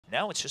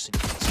Now it's just a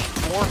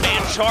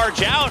four-man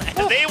charge out,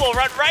 and they will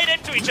run right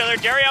into each other.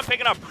 Darion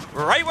picking up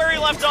right where he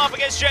left off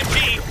against Gen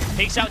G.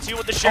 Takes out two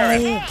with the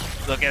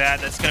Sheriff. Look at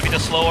that, that's going to be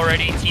the slow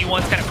already.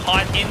 T1's kind of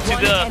caught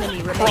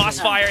into the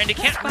crossfire, and they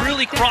can't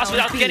really cross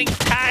without getting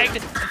tagged.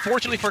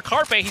 Unfortunately for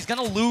Carpe, he's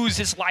going to lose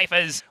his life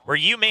as... Where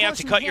you may have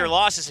to cut your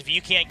losses if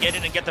you can't get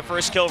in and get the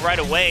first kill right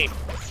away.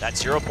 That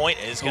 0 point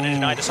is going to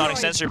deny the Sonic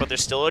Sensor, but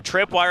there's still a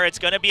tripwire. It's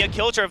going to be a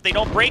kill if they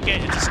don't break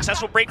it. It's a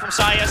successful break from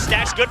Saya.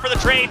 Stack's good for the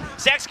trade.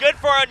 Stack's good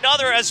for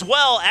another as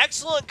well.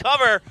 Excellent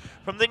cover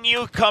from the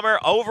newcomer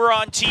over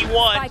on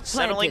T1,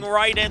 settling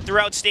right in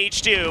throughout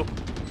stage 2.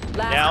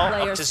 Now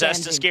up to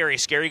Zest to Scary.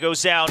 Scary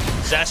goes down.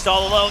 Zest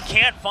all alone.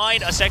 Can't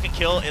find a second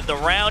kill in the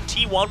round.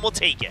 T1 will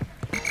take it.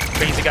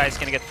 Crazy Guy's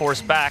going to get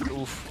forced back.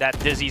 Oof, that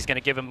Dizzy's going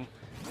to give him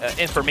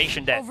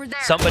information that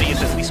somebody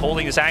is at least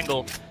holding this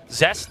angle.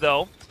 Zest,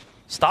 though,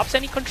 stops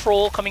any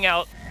control coming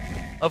out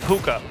of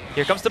Hookah.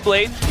 Here comes the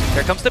Blade,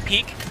 here comes the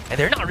Peak, and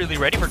they're not really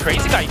ready for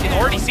Crazy Guy. You can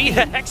already see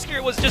that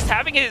Xgear was just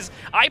having his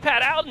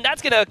iPad out, and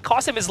that's going to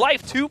cost him his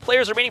life. 2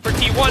 players remaining for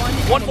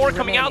T1. One more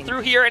coming out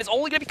through here, and it's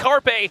only going to be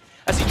Carpe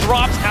as he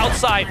drops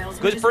outside.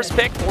 Good first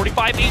pick,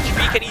 45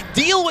 HP. Can he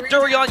deal with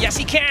Durion? Yes,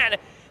 he can.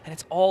 And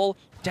it's all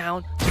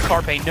down to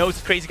Carpe. Knows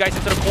Crazy Guy's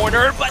into the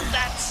corner, but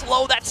that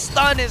slow, that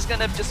stun is going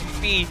to just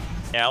be...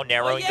 Now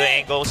narrowing the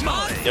angles,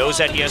 knows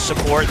that he has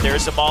support.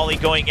 There's the Molly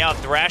going out,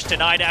 Thrash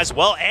denied as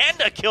well, and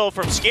a kill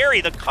from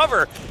Scary. The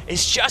cover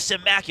is just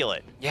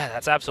immaculate. Yeah,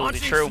 that's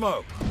absolutely true.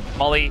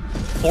 Molly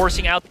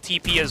forcing out the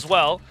TP as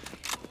well.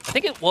 I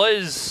think it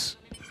was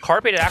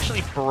Carpe that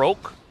actually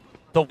broke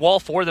the wall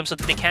for them so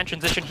that they can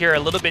transition here a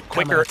little bit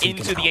quicker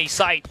into the A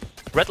site.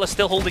 Redla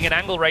still holding an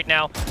angle right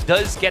now,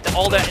 does get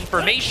all that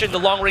information. The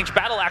long-range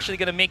battle actually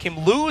going to make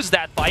him lose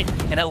that fight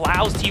and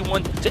allows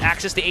T1 to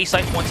access the A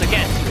site once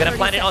again. Going to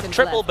plan it on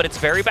triple, but it's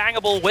very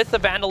bangable with the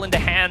Vandal in the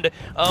hand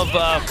of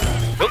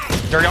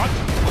Durion,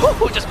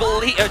 who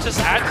just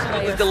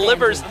absolutely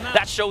delivers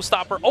that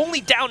showstopper.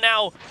 Only down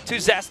now to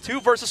Zest, 2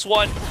 versus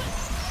 1.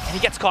 And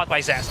he gets caught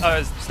by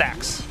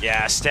Stax.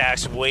 Yeah,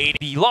 Stax waiting.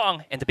 Be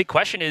long, and the big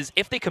question is,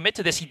 if they commit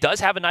to this, he does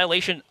have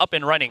Annihilation up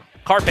and running.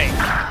 Carpe,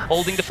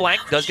 holding the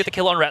flank, does get the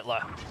kill on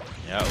Retla.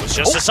 Yeah, it was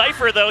just a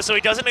Cypher, though, so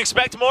he doesn't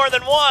expect more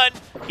than one.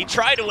 He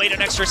tried to wait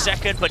an extra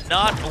second, but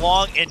not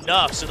long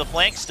enough. So the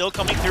flank still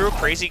coming through.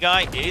 Crazy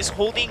Guy is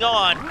holding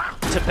on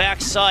to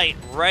back sight,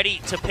 ready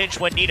to pinch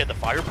when needed. The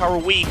firepower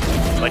weak,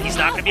 but he's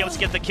not going to be able to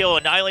get the kill.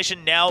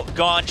 Annihilation now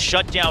gone,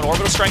 shut down.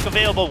 Orbital Strike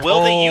available.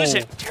 Will they use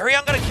it?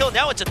 Darion got a kill.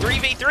 Now it's a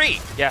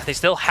 3v3. Yeah, they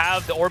still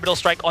have the Orbital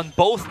Strike on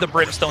both the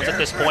Brimstones at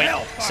this point.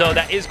 So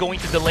that is going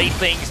to delay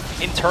things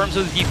in terms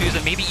of the defuse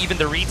and maybe even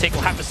the retake.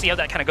 We'll have to see how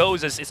that kind of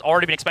goes, as it's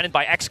already been expended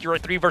by Xgear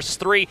at 3 versus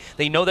 3.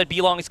 They know that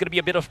B-Long is going to be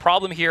a bit of a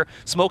problem here.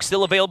 Smoke's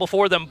still available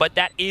for them, but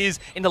that is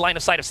in the line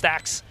of sight of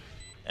Stax.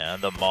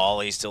 And the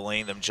Molly's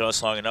delaying them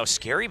just long enough.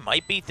 Scary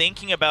might be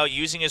thinking about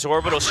using his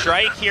Orbital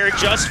Strike here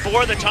just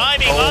for the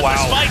timing on the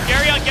spike.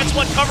 Darion gets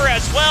one cover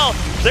as well.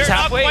 They're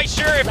not quite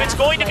sure if it's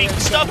going to be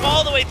stuck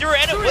all the way through,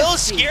 and it will.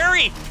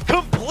 Scary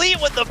complete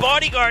with the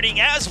bodyguarding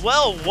as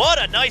well.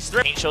 What a nice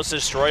throw. Shows to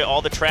destroy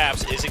all the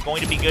traps. Is it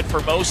going to be good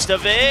for most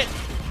of it?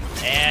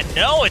 And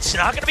no, it's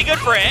not going to be good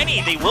for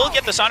any. They will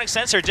get the Sonic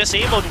Sensor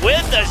disabled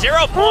with the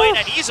 0 point,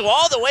 and he's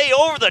all the way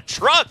over the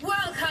truck.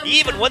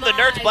 Even with the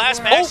Nerds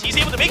Blast Max, he's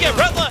able to make it.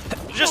 Retla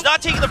just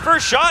not taking the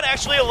first shot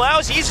actually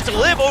allows Easy to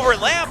live over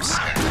Lamps.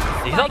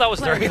 You thought that was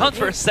Durion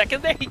for a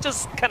second there? He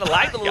just kind of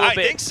lagged a little bit.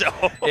 I think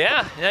so.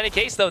 Yeah, in any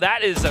case, though,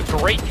 that is a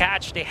great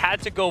catch. They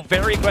had to go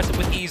very aggressive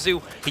with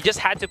Izu. He just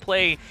had to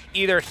play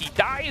either he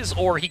dies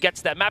or he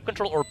gets that map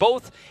control or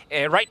both.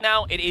 And right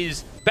now, it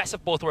is best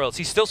of both worlds.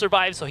 He still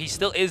survives, so he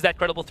still is that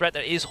credible threat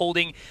that is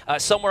holding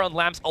somewhere on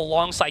Lamps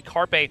alongside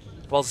Carpe.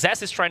 While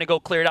Zest is trying to go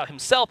clear it out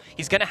himself,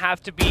 he's going to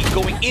have to be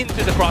going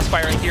into the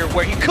crossfire in here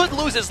where he could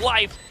lose his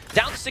life.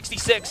 Down to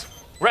 66.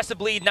 Rest of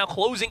bleed now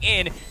closing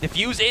in. The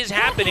fuse is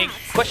happening.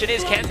 Question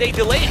is, can they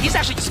delay it? He's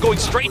actually just going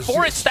straight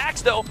for it.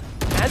 Stax, though,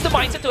 has the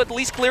mindset to at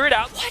least clear it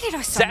out.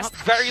 Zest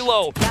very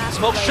low.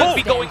 Smoke should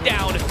be going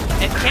down.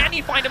 And can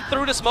he find him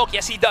through the smoke?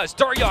 Yes, he does.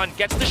 Durion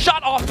gets the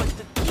shot off, but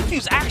the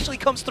defuse actually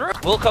comes through.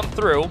 Will come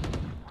through.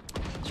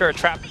 Sure, a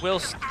trap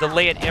will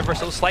delay it ever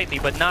so slightly,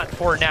 but not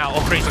for now. Oh,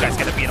 Crazy Guy's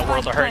gonna be in a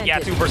world of hurt. Yeah,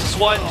 2 versus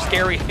 1.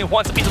 Scary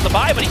wants a piece of the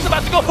buy, but he's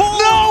about to go.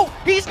 No!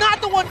 He's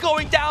not the one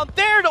going down.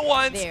 They're the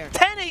ones. 10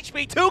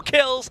 HP, 2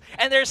 kills,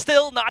 and they're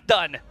still not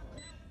done.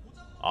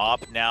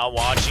 Up now,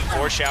 watching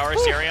for Showers.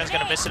 Darion's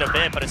gonna miss it a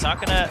bit, but it's not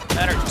gonna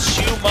matter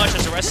too much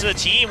as the rest of the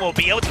team will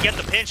be able to get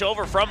the pinch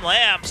over from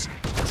Lamps.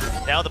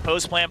 Now the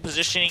post-plan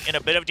positioning in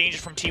a bit of danger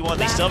from T1.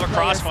 They still have a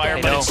crossfire,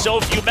 but it's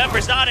so few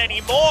members, not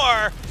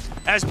anymore.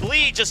 As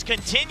Bleed just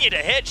continue to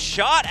hit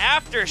shot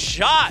after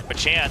shot. A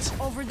chance.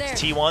 Over there.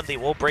 T1, they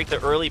will break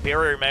the early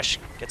barrier mesh.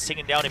 Gets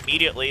taken down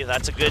immediately.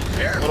 That's a good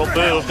little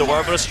move. The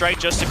Orbital Strike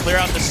just to clear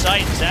out the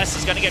site. Zest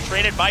is going to get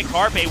traded by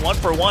Carpe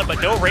 1-for-1,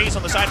 but no raise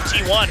on the side of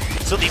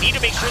T1. So they need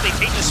to make sure they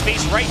take the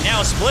space right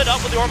now. Split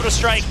up with the Orbital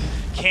Strike.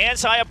 Can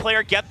Saya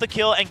player get the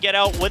kill and get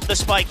out with the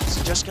spike?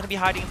 He's just going to be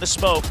hiding in the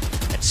smoke.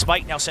 And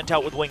Spike now sent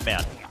out with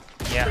Wingman.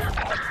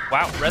 Yeah.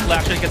 Wow, Red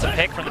actually gets a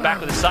pick from the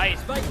back of the site.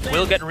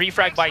 Will get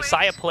refragged by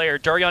Saya player.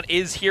 Durian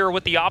is here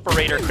with the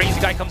operator. Crazy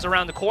Guy comes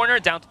around the corner,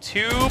 down to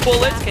 2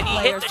 bullets. Can he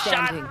hit the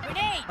shot?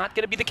 Not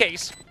gonna be the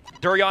case.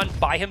 Durian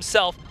by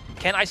himself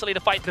can isolate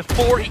a fight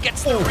before he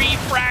gets the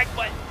refrag,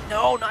 but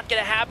no, not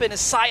gonna happen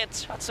as Saya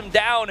shuts him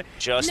down.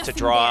 Just to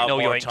draw out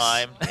more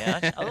time.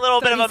 Yeah, a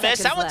little bit of a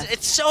miss. That one's,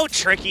 it's so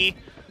tricky.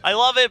 I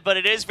love it, but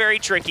it is very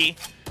tricky.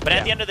 But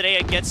at the end of the day,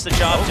 it gets the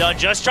job done.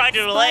 Just trying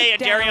to delay,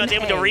 and Darion's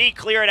able to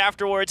re-clear it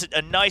afterwards.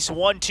 A nice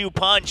 1-2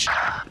 punch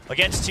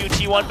against 2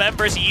 T1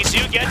 members.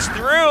 Izu gets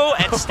through,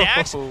 and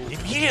Stax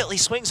immediately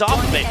swings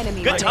off of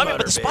it. Good timing,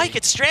 but the spike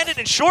gets stranded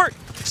in short.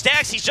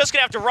 Stax, he's just going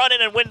to have to run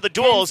in and win the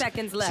duels. So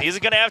he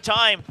isn't going to have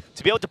time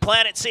to be able to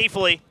plan it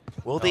safely.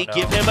 Will they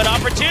give him an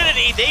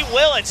opportunity? They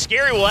will, and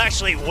Scary will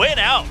actually win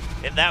out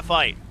in that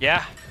fight.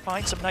 Yeah.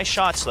 Find some nice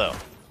shots, though.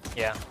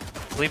 Yeah.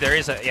 I believe there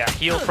is a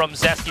heal from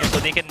Zest here, so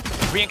they can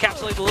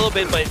re-encapsulate a little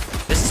bit, but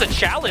this is a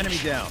challenge.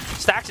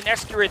 Stax and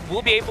Excurate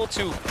will be able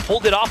to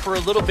hold it off for a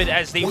little bit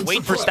as they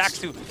wait for Stax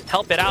to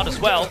help it out as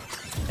well.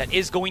 That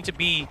is going to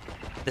be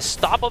the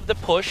stop of the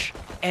push,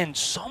 and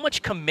so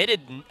much committed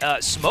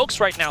smokes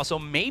right now, so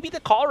maybe the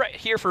call right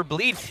here for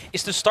Bleed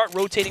is to start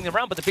rotating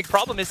around, but the big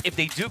problem is if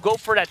they do go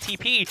for that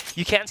TP,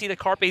 you can see the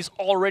Carpe's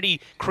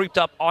already creeped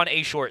up on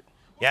A short.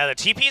 Yeah, the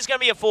TP is going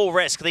to be a full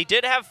risk. They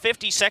did have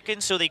 50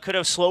 seconds, so they could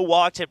have slow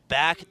walked it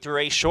back through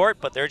A short,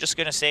 but they're just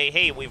going to say,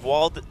 hey, we've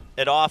walled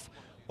it off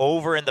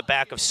over in the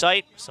back of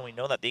site, so we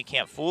know that they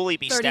can't fully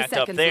be stacked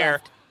up there.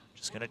 Left.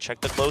 Just going to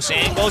check the close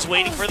angles,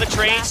 waiting for the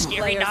trade.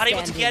 Scary not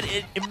able to get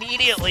it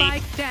immediately.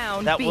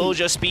 That will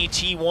just be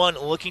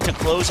T1 looking to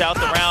close out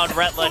the round.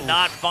 Retla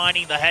not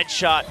finding the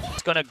headshot.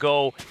 It's going to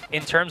go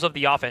in terms of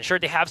the offense. Sure,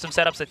 they have some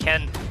setups that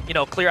can, you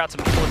know, clear out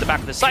some people at the back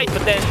of the site,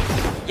 but then,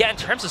 yeah, in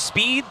terms of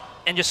speed,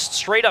 and just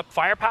straight up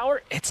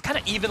firepower, it's kind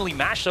of evenly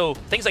matched. So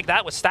things like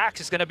that with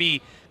Stax is going to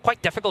be quite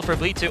difficult for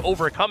Bleed to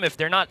overcome if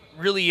they're not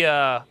really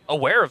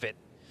aware of it.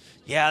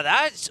 Yeah,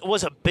 that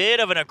was a bit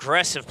of an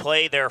aggressive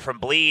play there from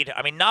Bleed.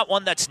 I mean, not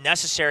one that's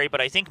necessary,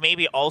 but I think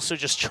maybe also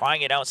just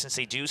trying it out since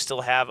they do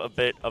still have a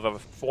bit of a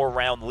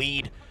 4-round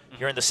lead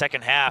here in the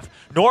second half.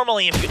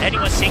 Normally, if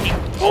anyone's taking...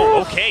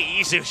 Oh, okay,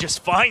 Izu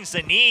just finds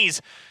the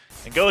knees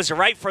and goes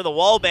right for the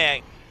wall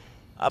bang.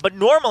 But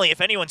normally,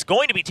 if anyone's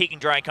going to be taking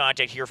dry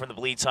contact here from the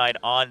Bleed side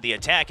on the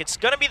attack, it's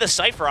going to be the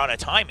Cypher on a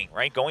timing,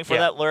 right? Going for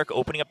that lurk,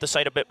 opening up the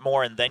site a bit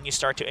more, and then you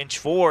start to inch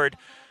forward.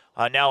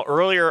 Now,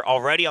 earlier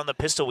already on the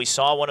pistol, we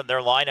saw one of their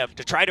lineup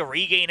to try to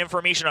regain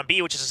information on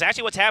B, which is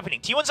exactly what's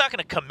happening. T1's not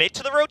going to commit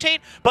to the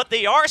rotate, but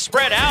they are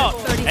spread out.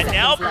 And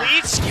now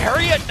Bleed,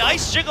 Scary, a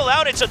nice jiggle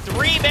out. It's a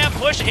 3-man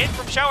push in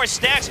from Shower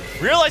Stax.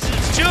 Realizes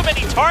it's too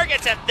many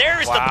targets, and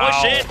there's the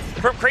push in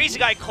from Crazy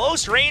Guy.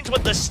 Close range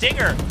with the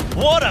Stinger.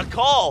 What a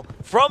call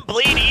from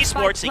Bleed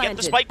Esports. They get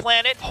the spike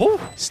planted.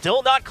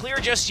 Still not clear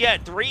just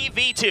yet.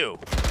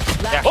 3v2.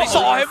 We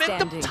saw him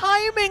in the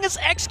timing as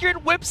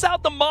Excurate whips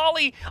out the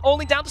Molly,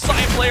 only down to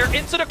Side player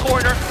into the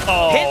corner,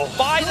 hit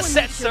by the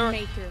sensor,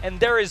 and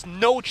there is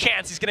no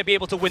chance he's going to be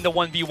able to win the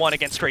 1v1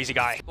 against Crazy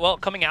Guy. Well,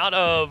 coming out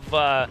of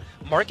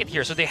market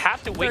here, so they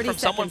have to wait for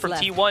someone from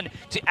T1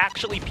 to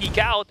actually peek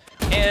out,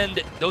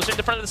 and those in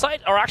the front of the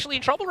site are actually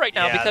in trouble right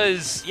now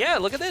because,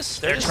 look at this.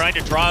 They're trying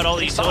to draw out all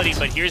the utilities,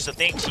 but here's the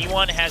thing.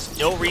 T1 has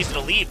no reason to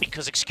leave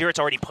because Excurate's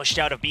already pushed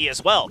out of B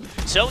as well.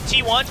 So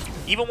T1,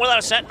 even without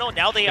a Sentinel,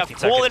 now they have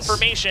full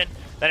information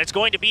that it's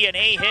going to be an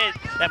A hit,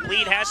 that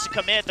Bleed has to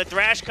commit. The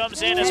Thrash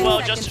comes in as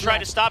well just to try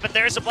to stop it.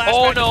 There's a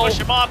blast to push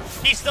him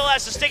off. He still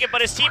has to stick it, but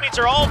his teammates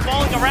are all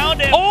falling around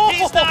him.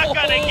 He's not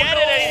going to get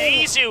it, and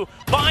Izu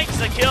finds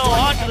the kill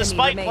onto the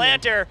spike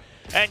planter.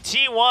 And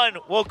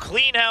T1 will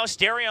clean house.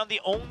 Darion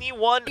the only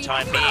one.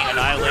 Time being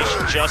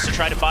Annihilation just to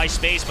try to buy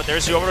space, but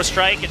there's the orbital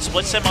strike. It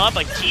splits him up.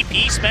 Like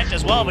TP spent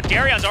as well, but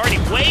Darion's already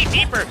way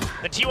deeper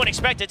than T1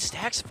 expected.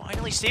 Stax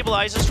finally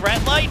stabilizes.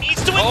 Red Light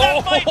needs to win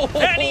that fight,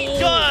 and he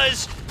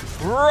does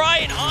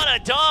right on a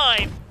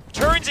dime.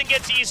 Turns and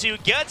gets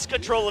Izu, gets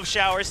control of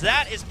Showers.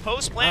 That is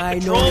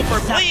post-plant control for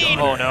Bleed.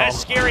 As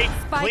Scary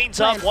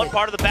cleans up one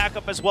part of the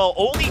backup as well.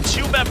 Only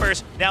 2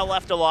 members now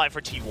left alive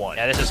for T1.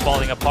 Yeah, this is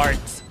falling apart.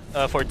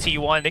 For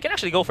T1. They can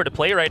actually go for the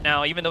play right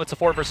now, even though it's a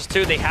 4 versus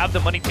 2. They have the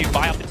money to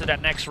buy up into that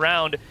next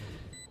round.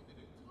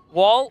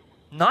 Wall,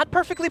 not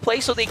perfectly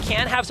placed, so they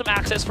can have some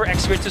access for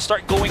Excurate to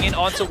start going in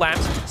onto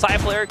Lamps. Saya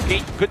player,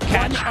 good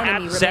catch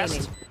at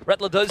Zest.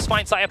 Retla does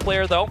find Saya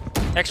player though.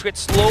 Excurate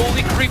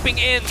slowly creeping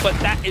in, but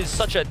that is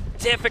such a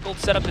difficult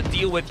setup to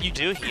deal with. He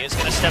is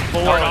going to step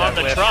forward on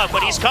the truck,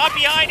 but he's caught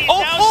behind. He's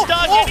now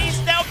stuck, and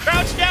he's now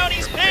crouched down.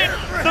 He's pinned.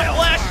 The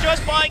flash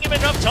just buying him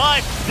enough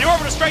time. The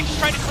orbital strike is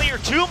trying to clear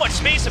too much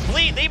space to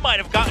Bleed. They might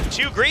have gotten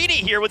too greedy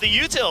here with the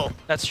util.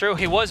 That's true.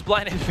 He was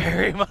blinded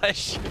very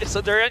much,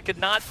 so Durian could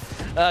not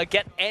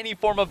get any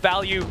form of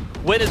value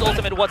with his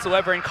ultimate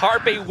whatsoever, and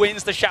Carpe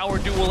wins the shower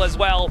duel as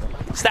well.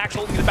 Stax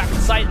holding the back of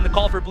the site, and the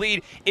call for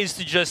Bleed is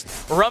to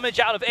just rummage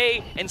out of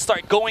A and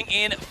start going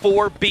in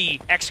for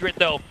B. Excurate,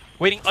 though,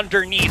 waiting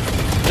underneath.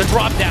 The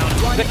drop down,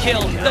 the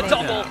kill, the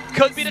double,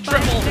 could be the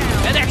triple,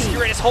 and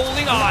Xcurate is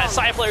holding on.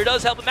 Side player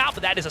does help him out,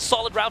 but that is a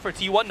solid round for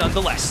T1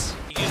 nonetheless.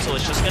 So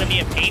it's just going to be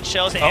in paint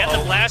shells and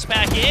the blast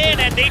back in,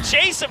 and they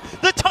chase him.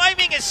 The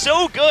timing is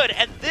so good,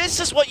 and this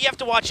is what you have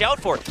to watch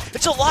out for.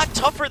 It's a lot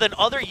tougher than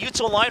other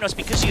util lineups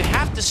because you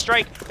have to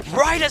strike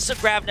right as the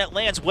grab net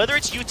lands, whether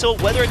it's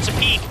util, whether it's a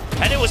peak,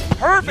 and it was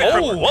perfect.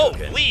 Whoa,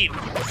 bleed.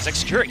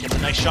 Xcurate gets a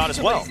nice shot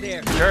as well.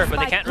 Sure, but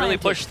they can't really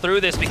push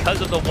through this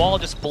because of the wall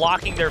just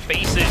blocking their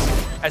faces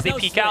as they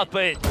peek out,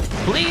 but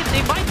Bleed,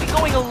 they might be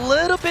going a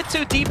little bit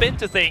too deep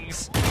into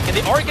things, and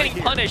they are getting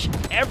punished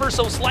ever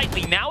so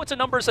slightly. Now it's a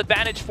numbers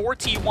advantage for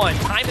T1.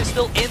 Time is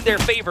still in their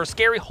favor.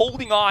 Scary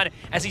holding on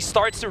as he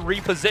starts to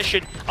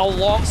reposition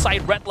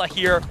alongside Retla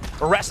here.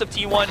 The rest of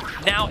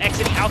T1 now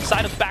exiting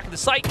outside of the back of the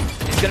site.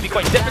 It's going to be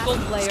quite difficult.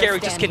 Scary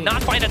just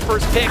cannot find that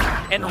first pick,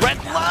 and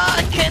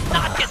Retla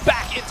cannot get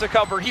back into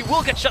cover. He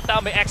will get shut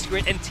down by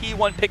Xcurate, and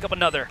T1 pick up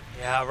another.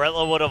 Yeah,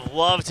 Retla would have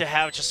loved to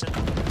have just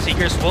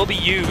Seekers will be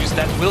used.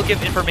 That will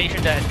give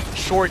information that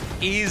Short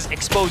is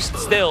exposed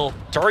still.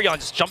 Durian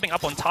just jumping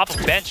up on top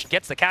of bench,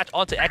 gets the catch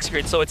onto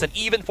Xcurate, so it's an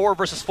even 4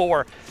 versus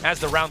 4 as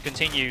the round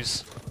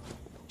continues.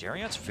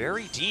 Darian's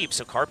very deep,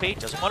 so Carpe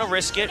doesn't want to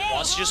risk it,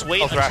 wants to just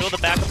wait until the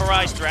back of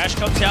Mirage. Thrash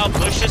comes out,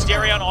 pushes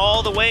Darian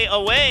all the way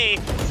away.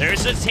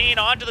 There's a Tain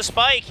onto the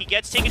Spike. He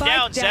gets taken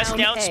down. Zest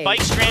down,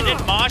 Spike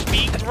stranded, Mosh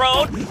being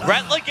thrown.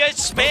 Retla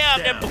gets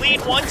spammed, and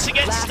Bleed once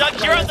again stuck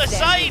here on the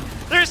site.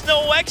 There's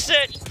no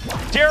exit.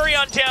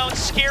 Darian down,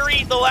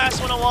 Scary, the last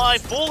one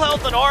alive, full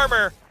health and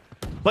armor,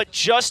 but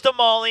just a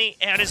Molly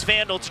and his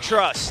Vandal to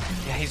trust.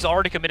 Yeah, he's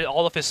already committed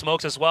all of his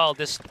smokes as well.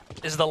 This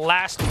is the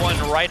last one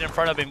right in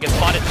front of him. Gets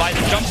spotted by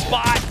the jump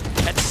spot,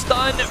 and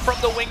stun from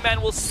the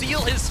wingman will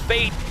seal his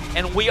fate,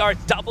 and we are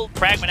double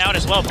fragment out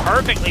as well.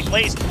 Perfectly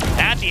placed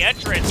at the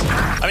entrance.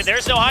 I mean,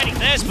 there's no hiding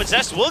this, but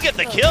Zest will get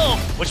the kill,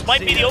 which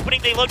might be the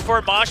opening they looked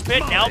for. Mosh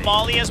Pit, now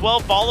Molly as well,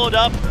 followed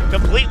up,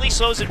 completely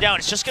slows him down.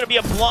 It's just going to be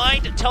a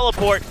blind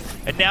teleport,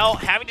 and now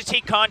having to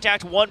take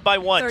contact one by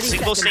one.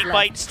 Single snake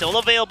bite still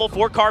available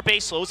for Carpe,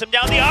 slows him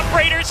down. The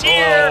operator's here,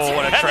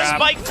 and the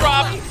spike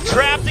drop,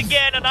 trapped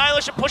again.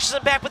 Annihilation pushes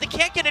him back, but they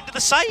can't get into the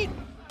site.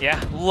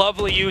 Yeah,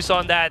 lovely use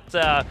on that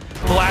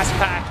blast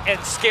pack, and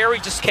Scary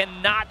just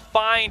cannot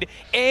find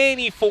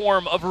any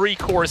form of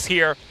recourse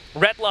here.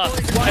 Retla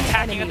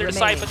attacking under the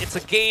side, but it's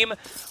a game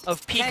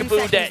of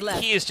peekaboo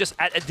that he is just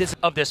at a distance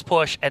of this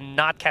push and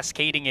not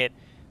cascading it.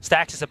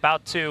 Stax is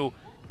about to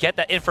get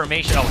that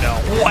information. Oh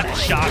no, what a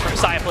shot from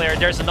Side Player.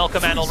 There's the Null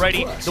Command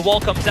already. The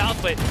wall comes out,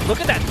 but look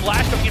at that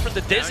flash coming in from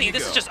the Dizzy.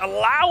 This is just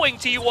allowing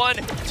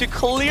T1 to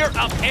clear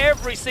up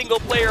every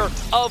single player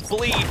of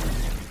Bleed.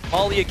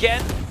 Molly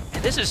again.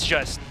 This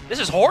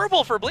is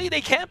horrible for Bleed.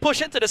 They can't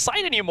push into the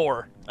site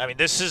anymore. I mean,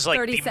 this is like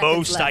the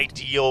most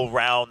ideal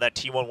round that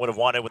T1 would have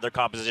wanted with their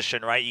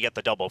composition, right? You get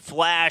the double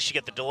flash, you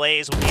get the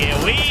delays with the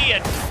AoE,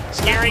 and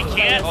Scary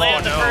can't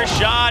land the first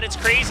shot. It's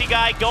Crazy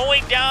Guy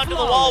going down to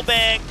the wall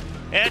bang,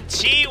 and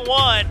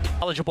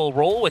T1. Eligible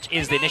role, which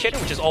is the Initiator,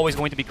 which is always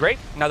going to be great.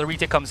 Now the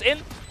retake comes in.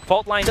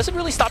 Fault line doesn't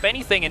really stop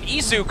anything, and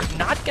Izu could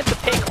not get the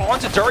pick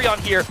onto Durian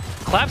here.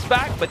 Claps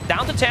back, but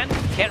down to 10.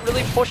 Can't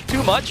really push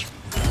too much.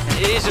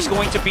 It is just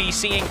going to be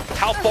seeing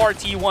how far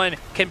T1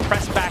 can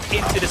press back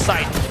into the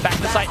site. Back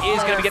to the site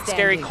is going to get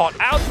Scary caught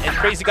out, and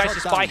Crazy Guy's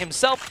just by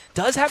himself.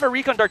 Does have a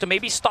recon dart to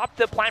maybe stop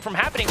the plan from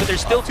happening, but there's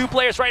still 2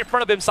 players right in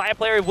front of him. Side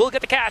Player will get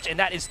the catch, and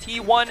that is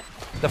T1.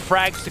 The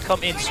frags to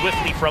come in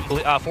swiftly from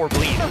for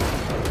Bleed.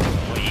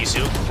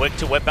 Izu quick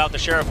to whip out the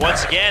Sheriff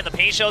once again. The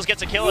Paint Shells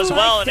gets a kill as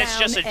well, and it's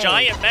just a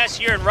giant mess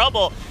here in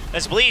Rubble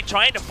as Bleed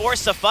trying to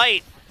force the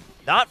fight.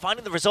 Not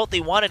finding the result they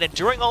wanted, and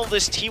during all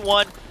this,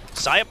 T1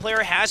 Saya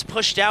Player has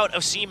pushed out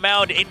of C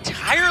Mound,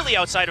 entirely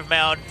outside of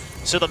Mound,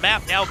 so the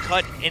map now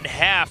cut in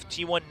half.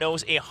 T1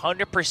 knows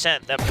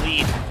 100% that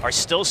Bleed are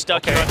still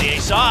stuck here on the A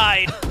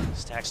side.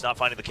 Stax not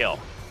finding the kill.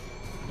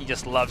 He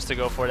just loves to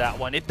go for that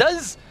one. It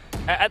does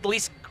at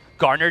least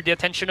garner the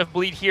attention of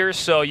Bleed here,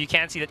 so you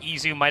can see that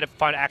Izu might have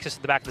found access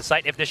to the back of the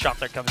site if this shot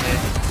there comes in.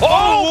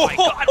 Oh my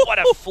god, what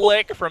a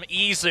flick from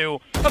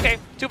Izu. Okay,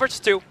 2 versus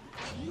 2.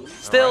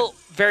 Still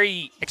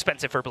very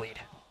expensive for Bleed.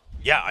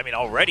 Yeah, I mean,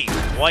 already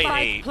quite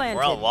a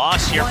morale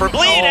loss here for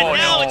Bleed, and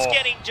now it's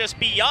getting just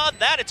beyond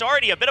that. It's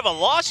already a bit of a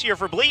loss here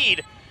for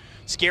Bleed.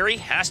 Scary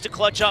has to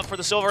clutch up for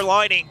the silver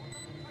lining.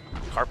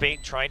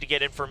 Carpe trying to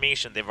get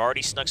information. They've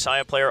already snuck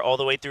Saya Player all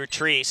the way through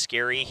Tree.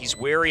 Scary, he's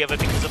wary of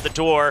it because of the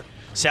door.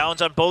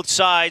 Sounds on both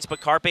sides,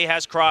 but Carpe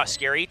has crossed.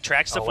 Scary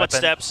tracks the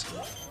footsteps,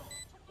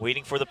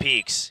 waiting for the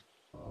peaks.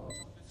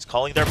 He's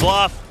calling their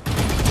bluff,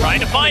 trying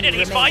to find it.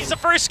 He finds the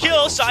first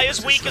kill.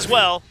 Saya's weak as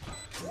well.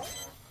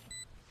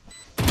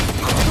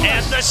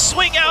 And the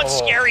swing out,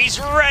 Scary's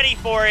ready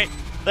for it.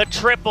 The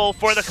triple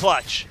for the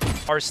clutch.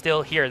 Are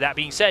still here. That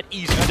being said,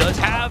 Izu does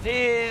have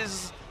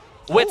his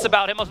wits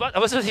about him. I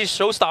was his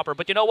showstopper,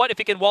 but you know what? If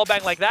he can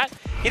wallbang like that,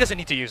 he doesn't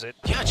need to use it.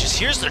 Yeah, just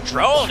here's the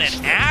drone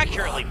and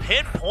accurately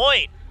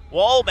pinpoint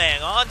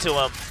wallbang onto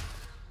him.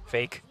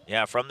 Fake.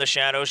 Yeah, from the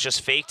shadows,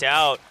 just faked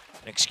out.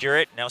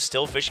 Xcurit now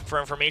still fishing for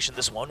information.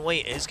 This one way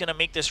is going to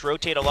make this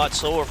rotate a lot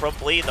slower from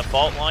Bleed. The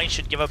fault line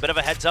should give a bit of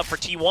a heads up for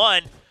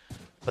T1,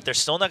 but they're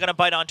still not going to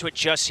bite onto it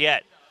just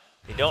yet.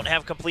 They don't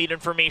have complete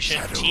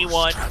information.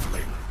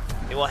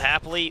 T1, they will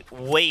happily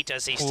wait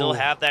as they still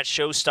have that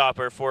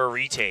showstopper for a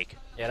retake.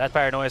 Yeah, that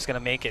Paranoia is going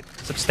to make it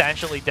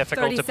substantially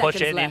difficult to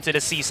push it into the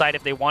C side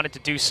if they wanted to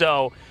do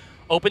so.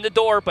 Open the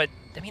door, but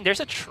I mean, there's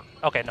a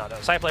okay, no,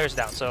 side player's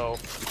down, so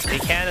they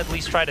can at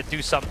least try to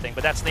do something.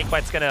 But that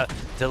snakebite's going to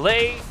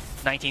delay.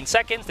 19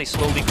 seconds, they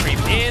slowly creep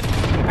in.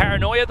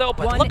 Paranoia though,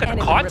 but look at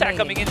the contact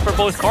coming in for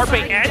both Carpe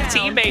and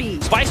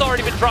teammate. Spike's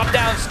already been dropped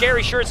down.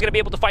 Scary sure is going to be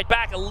able to fight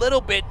back a little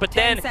bit, but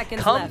then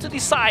come to the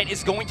side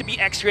is going to be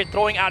Xcurit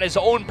throwing out his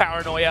own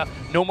Paranoia.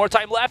 No more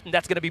time left, and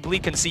that's going to be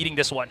Bleed conceding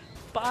this one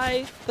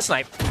by the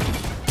snipe.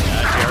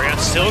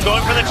 Jerion's still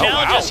going for the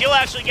challenges. He'll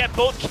actually get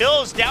both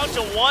kills down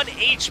to 1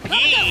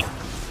 HP.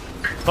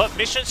 But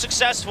mission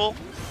successful.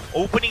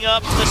 Opening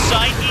up to the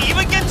side. He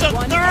even gets a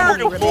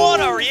third. What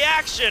a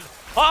reaction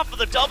off of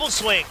the double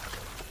swing.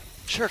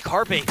 Sure,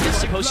 Carpe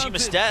gets the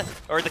posthumous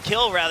death, or the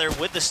kill rather,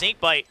 with the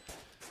snakebite.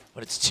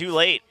 But it's too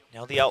late.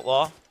 Now the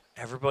Outlaw.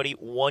 Everybody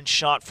one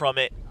shot from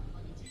it.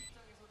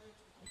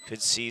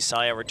 Could see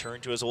Saya return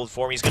to his old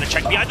form. He's going to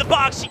check behind the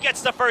box. He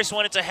gets the first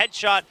one. It's a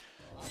headshot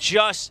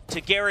just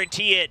to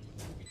guarantee it.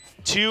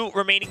 2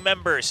 remaining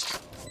members.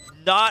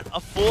 Not a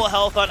full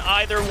health on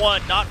either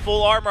one. Not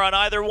full armor on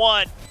either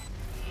one.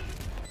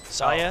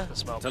 Saya,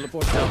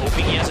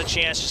 hoping he has a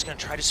chance. Just going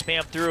to try to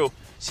spam through.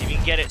 See if he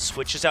can get it.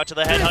 Switches out to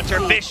the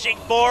Headhunter, fishing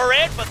for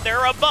it, but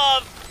they're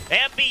above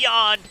and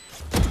beyond.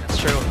 That's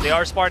true. They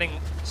are spotting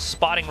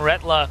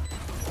Retla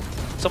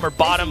somewhere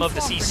bottom of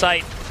the C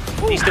site.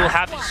 They still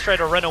have to just try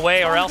to run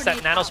away, or else that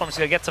Nanoswarm is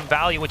going to get some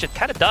value, which it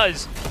kind of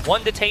does.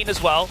 One detained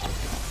as well.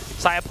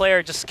 Saya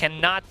player just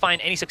cannot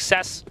find any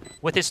success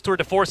with his tour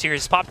de force here.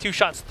 He's popped 2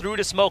 shots through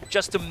the smoke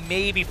just to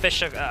maybe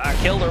fish a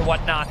kill or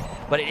whatnot,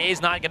 but it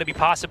is not going to be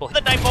possible.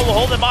 The Nightfall will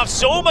hold him off.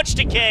 So much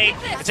decay.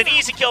 It's an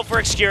easy kill for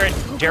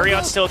Xcurit.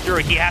 Jerion's still through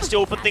it. He has to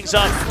open things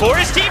up for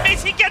his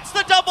teammates. He gets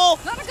the double.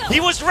 He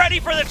was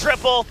ready for the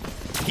triple.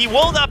 He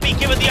will not be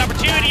given the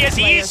opportunity as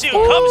Izu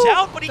comes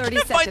out, but he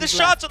can't find the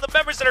shots on the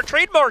members that are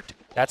trademarked.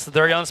 That's the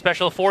Durian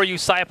special for you.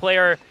 Saya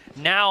player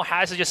now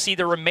has to just see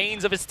the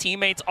remains of his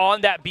teammates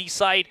on that B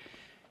site.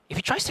 If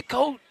he tries to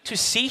go to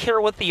C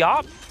here with the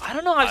op, I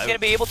don't know how he's going to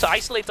be able to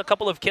isolate a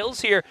couple of kills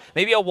here.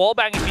 Maybe a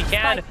wallbang if he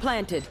can.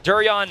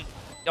 Durian,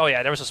 oh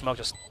yeah, there was a smoke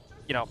just,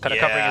 you know, kind of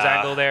covering his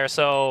angle there.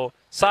 So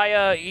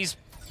Saya,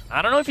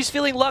 I don't know if he's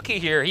feeling lucky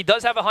here. He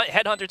does have a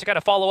Headhunter to kind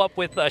of follow up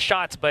with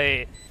shots,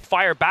 but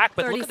fire back.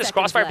 But look at this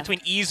crossfire between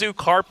Izu,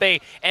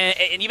 Carpe,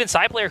 and even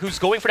Saya player who's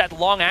going for that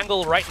long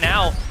angle right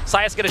now.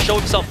 Saya's going to show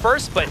himself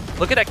first, but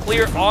look at that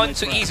clear on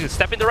to Izu.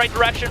 Step in the right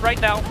direction right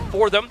now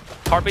for them.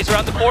 Carpe's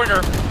around the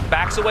corner,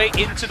 backs away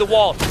into the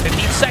wall.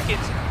 15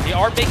 seconds. They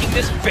are making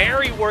this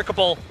very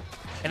workable,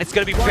 and it's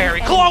going to be very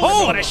close.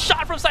 Oh, what a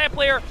shot from Saya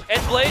player.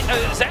 And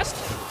Zest,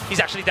 he's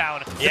actually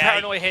down. The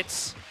Paranoia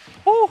hits.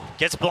 Woo.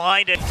 Gets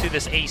blinded to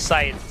this A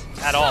site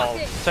at all,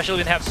 especially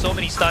when they have so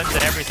many stuns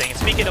and everything. And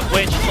speaking of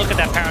which, look at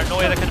that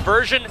Paranoia. The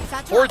conversion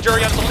for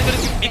Durion's only going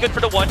to be good for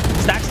the 1.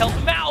 Stacks help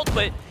him out,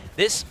 but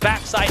this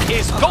backside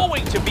is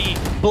going to be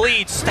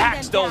Bleed.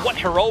 Stacks, though, what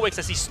heroics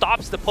as he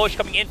stops the push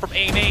coming in from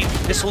A main.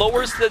 This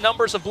lowers the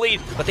numbers of Bleed,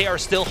 but they are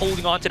still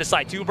holding on to the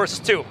side. 2 versus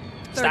 2.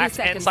 Stacks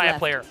and Saya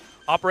player.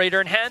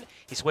 Operator in hand.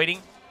 He's waiting.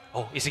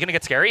 Oh, is he going to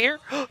get Scary here?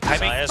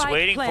 Saya's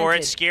waiting for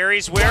it.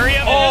 Scary's wary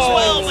of it as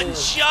well, with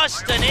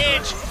just an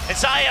inch. And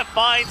Saya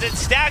finds it.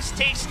 Stacks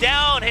takes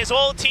down his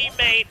old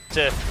teammate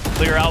to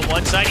clear out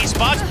one side. He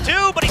spots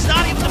 2, but he's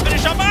not able to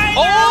finish up either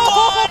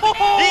one.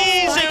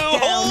 Izu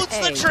holds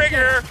the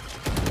trigger,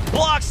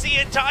 blocks the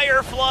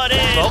entire flood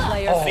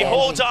in. He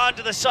holds on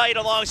to the site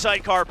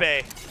alongside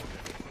Carpe.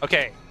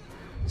 Okay,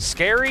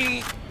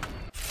 Scary,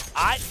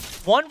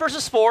 1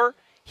 versus 4.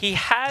 He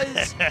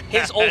has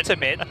his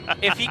ultimate.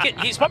 If he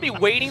he's probably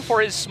waiting for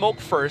his smoke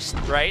first,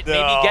 right? No.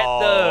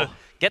 Maybe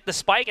get the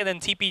spike and then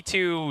TP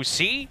to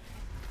C.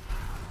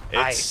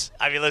 I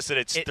mean, listen,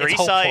 it's 3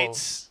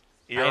 sites.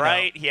 You're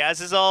right. He has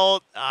his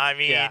ult. I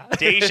mean,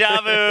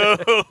 deja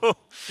vu.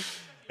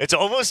 It's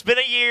almost been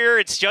a year.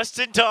 It's just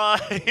in time.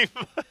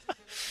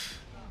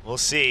 We'll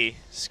see.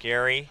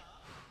 Scary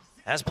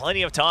has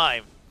plenty of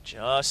time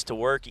just to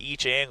work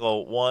each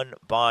angle 1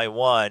 by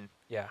 1.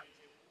 Yeah.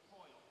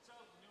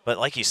 But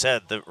like you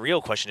said, the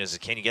real question is,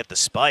 can you get the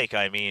spike?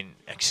 I mean,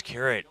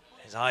 Xcurit,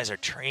 his eyes are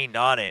trained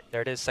on it.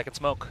 There it is, second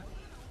smoke.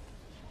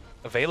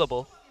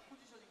 Available.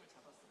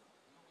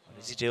 When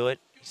does he do it?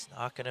 He's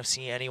not going to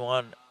see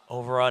anyone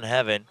over on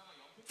Heaven.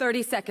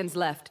 30 seconds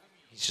left.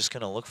 He's just going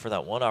to look for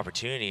that one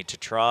opportunity to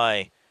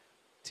try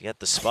to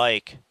get the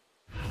spike.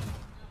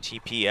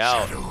 TP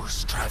out.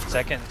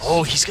 Seconds.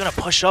 Oh, he's going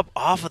to push up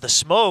off of the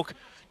smoke.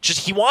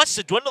 Just he wants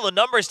to dwindle the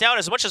numbers down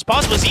as much as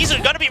possible. He's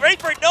going to be ready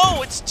for it.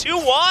 No, it's too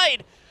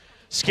wide.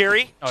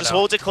 Scary just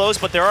holds it close,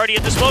 but they're already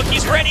in the smoke.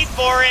 He's ready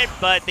for it,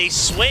 but they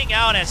swing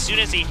out as soon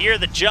as they hear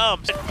the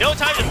jumps. No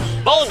time to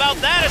ball about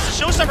that as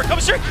the showstopper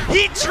comes through.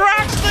 He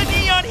tracks the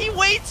Neon. He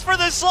waits waits for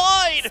the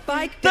slide.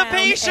 Spike The down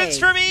patience A.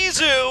 from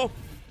Izu.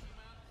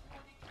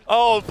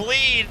 Oh,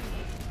 Bleed.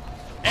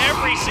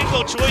 Every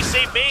single choice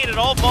they made, it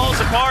all falls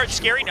apart.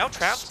 Scary now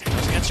trapped.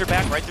 Gets her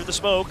back right through the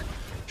smoke.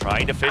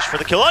 Trying to fish for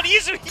the kill on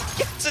Izu. He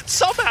gets it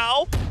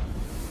somehow.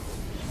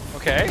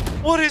 Okay.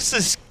 What is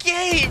this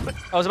game?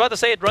 I was about to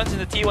say it runs in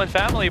the T1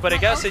 family, but I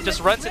guess it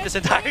just runs in this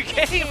entire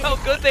game. How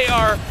good they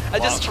are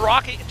at just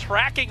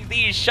tracking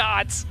these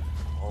shots.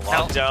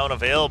 Lockdown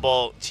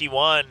available.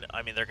 T1,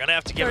 I mean, they're going to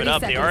have to give it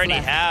up. They already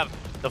have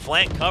the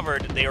flank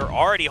covered. They are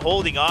already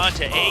holding on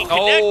to A.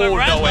 Connect, but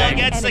Ratla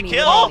gets the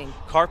kill.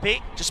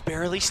 Carpe just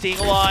barely staying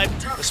alive.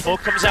 The smoke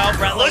comes out.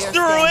 Ratla's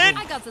through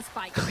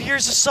it.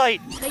 Clears the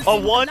site. A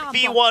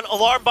 1v1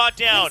 alarm bot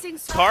down.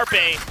 Carpe,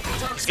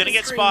 he's going to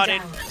get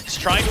spotted. He's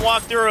trying to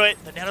walk through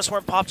it. The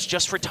nanoswarm pops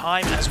just for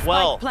time as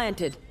well.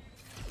 Planted.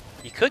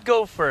 He could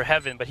go for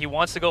heaven, but he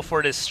wants to go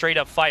for this straight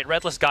up fight.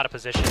 Redless got a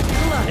position.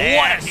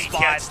 And he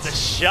gets the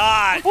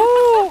shot.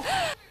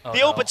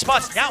 The open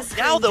spots.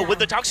 Now though, with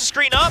the toxic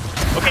screen up,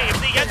 okay, if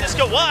they get this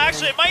go, well,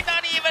 actually, it might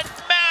not even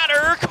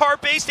matter.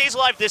 Carpe stays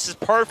alive. This is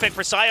perfect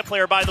for Saya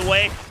player, by the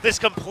way. This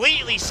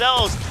completely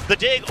sells the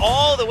dig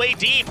all the way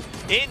deep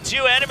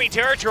into enemy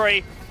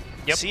territory.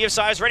 Yep. See if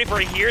Saya's ready for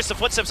it. Here's the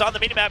footsteps on the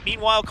minimap.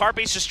 Meanwhile,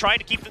 Carpe's just trying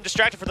to keep them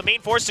distracted for the main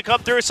force to come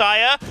through.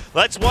 Saya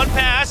lets one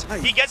pass.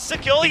 He gets the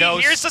kill. He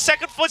hears the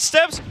second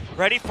footsteps.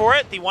 Ready for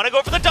it. They want to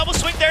go for the double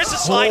swing. There's the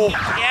slide. He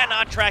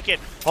cannot track it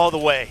all the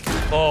way.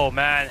 Oh,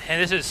 man. And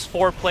this is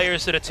 4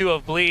 players to the 2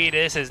 of Bleed.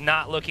 This is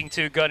not looking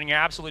too good, and you're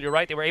absolutely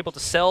right. They were able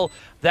to sell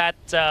that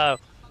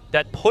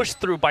that push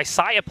through by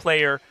Saya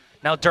player.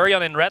 Now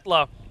Durian and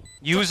Retla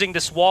using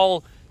this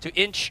wall to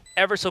inch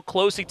ever so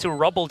closely to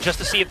rubble just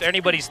to see if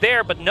anybody's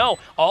there, but no,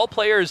 all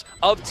players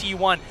of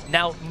T1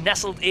 now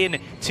nestled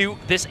in to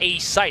this A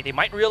site. They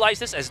might realize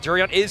this as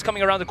Durian is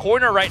coming around the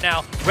corner right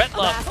now.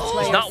 Retla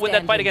does not win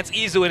that fight against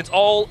Izu, and it's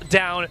all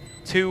down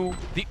to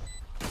the...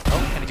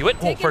 Oh, can he do it?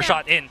 Oh, first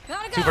shot in.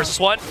 2 versus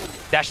 1.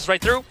 Dashes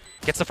right through.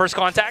 Gets the first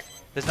contact.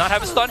 Does not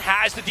have a stun.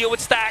 Has to deal with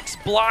stacks.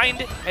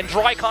 Blind and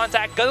dry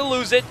contact. Gonna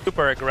lose it.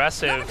 Super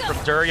aggressive from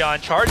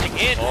Durian charging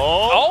in.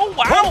 Oh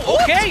wow.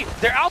 Okay.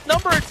 They're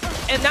outnumbered.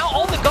 And now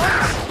all the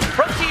guns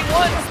from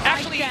T1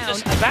 actually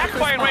just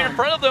backfiring right in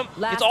front of them.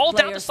 It's all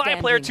down to Saya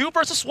player. 2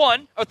 versus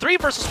 1. Or 3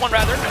 versus 1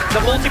 rather.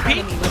 The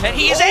multi-peek. And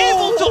he's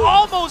able to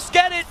almost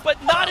get it,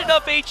 but not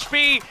enough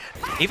HP.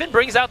 Even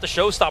brings out the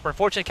showstopper.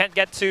 Unfortunately, can't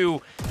get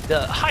to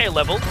the higher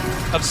level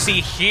of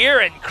C here.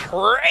 And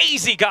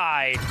crazy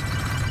guy.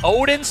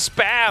 Odin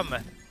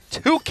spam.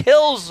 2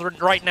 kills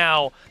right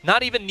now.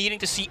 Not even needing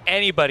to see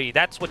anybody.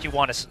 That's what you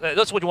want to.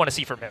 That's what you want to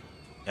see from him.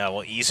 Now,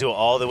 well, Izu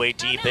all the way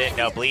deep in.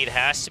 Now, Bleed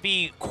has to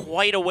be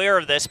quite aware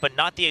of this, but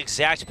not the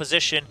exact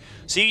position.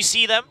 So you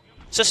see them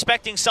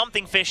suspecting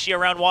something fishy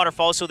around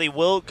Waterfall, so they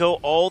will go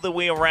all the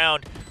way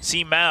around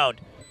C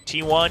Mound.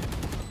 T1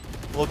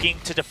 looking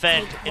to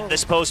defend in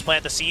this post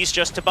plant. The C's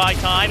just to buy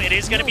time. It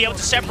is going to be able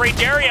to separate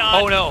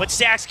Darion. Oh no. But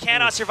Stax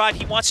cannot survive.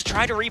 He wants to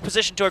try to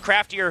reposition to a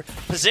craftier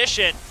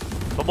position,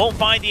 but won't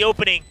find the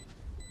opening.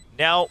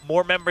 Now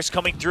more members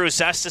coming through.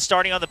 Zest is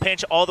starting on the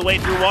pinch all the way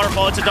through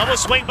Waterfall. It's a double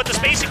swing, but the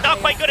spacing not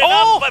quite good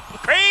enough. But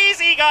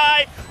crazy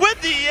guy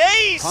with the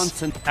ace.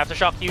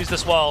 Aftershock used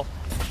this wall.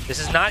 This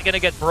is not going to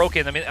get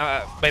broken. I mean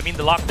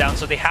the lockdown,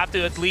 so they have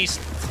to at least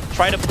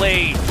try to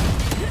play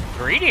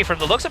greedy from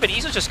the looks of it.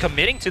 Izu's just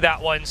committing to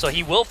that one, so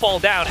he will fall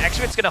down.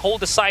 Exrit's going to hold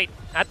the site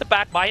at the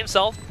back by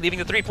himself, leaving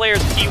the 3 players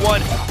of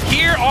T1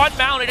 here on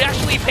Mount. It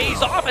actually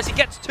pays off as he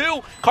gets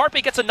 2.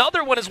 Carpe gets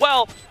another one as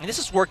well, and this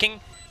is working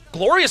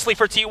gloriously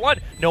for T1.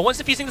 No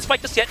one's defusing the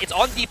spike just yet. It's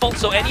on default,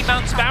 so any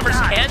Mount spammers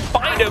can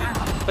find him.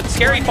 But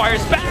Scary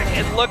fires back,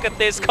 and look at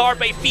this.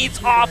 Carpe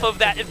feeds off of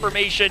that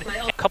information.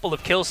 A couple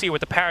of kills here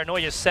with the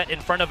paranoia set in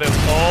front of him.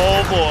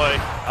 Oh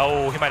boy.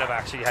 Oh, he might have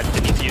actually had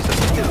to need to use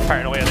the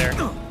paranoia there.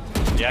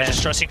 Yeah,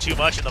 just trusting too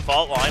much in the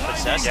fault line, but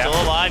Zest still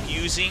alive,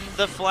 using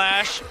the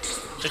flash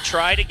to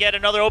try to get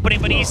another opening,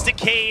 but he's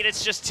decayed.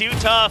 It's just too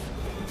tough.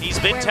 He's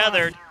been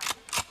tethered.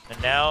 And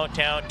now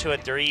down to a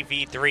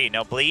 3v3.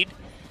 Now Bleed,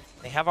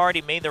 they have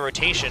already made the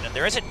rotation, and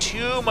there isn't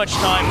too much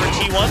time for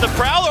T1. The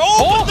Prowler,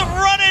 with the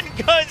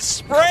run-and-gun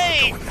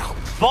spray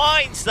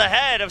finds the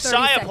head of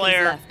Saya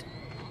player.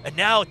 And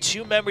now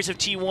 2 members of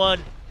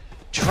T1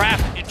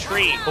 trapped in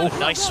tree.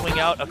 Nice swing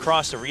out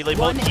across the relay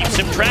bolt, keeps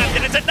him trapped,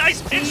 and it's a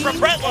nice pinch from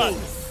Retla.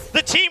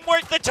 The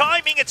teamwork, the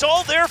timing, it's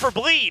all there for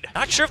Bleed.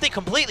 Not sure if they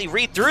completely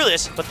read through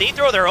this, but they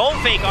throw their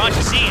own fake onto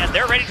C, and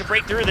they're ready to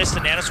break through this. The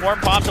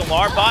Nanoswarm pops,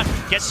 Alarm Bot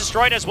gets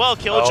destroyed as well.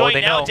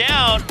 Killjoy now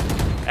down,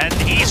 and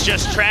he's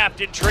just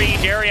trapped in tree.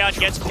 Darion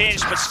gets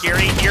pinched, but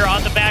Scary here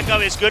on the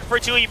backup is good for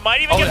 2. He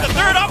might even get the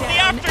 3rd off the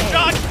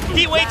aftershock.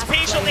 He waits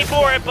patiently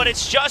for it, but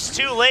it's just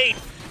too late,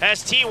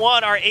 as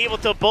T1 are able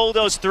to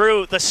bulldoze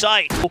through the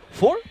site.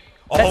 4?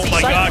 Oh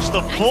my gosh,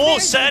 the full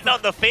send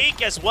on the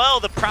fake as well.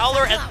 The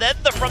Prowler and then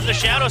the From the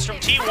Shadows from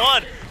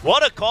T1.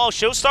 What a call.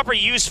 Showstopper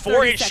used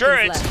for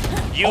insurance.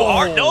 You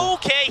are no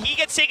okay. He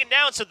gets taken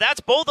down, so that's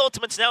both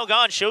ultimates now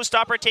gone.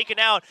 Showstopper taken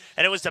out,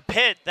 and it was the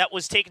pit that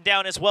was taken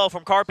down as well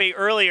from Carpe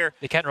earlier.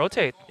 They can't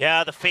rotate.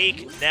 Yeah, the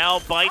fake now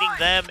biting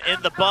them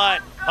in the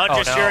butt.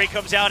 Hunter's Fury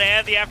comes out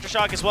and the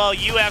aftershock as well.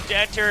 You have to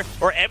enter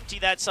or empty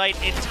that site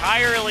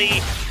entirely.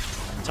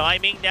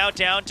 Timing now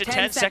down to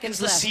 10 seconds.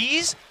 The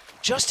C's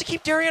just to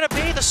keep Darian at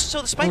bay,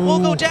 so the spike will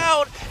go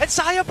down. And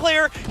Saya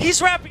player,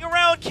 he's wrapping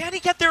around. Can he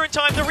get there in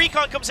time? The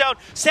recon comes out.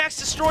 Stax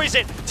destroys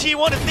it.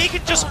 T1, if they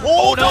can just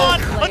hold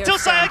on until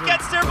Saya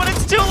gets there, but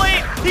it's too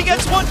late. He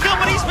gets one kill,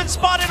 but he's been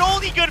spotted.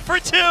 Only good for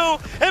 2.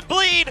 And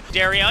Bleed.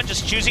 Darian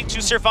just choosing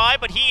to survive,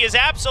 but he is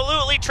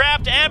absolutely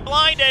trapped and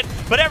blinded.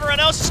 But everyone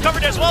else is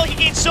covered as well. He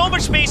gains so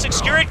much space.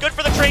 Excurid, good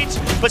for the trades,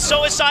 but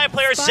so is Saya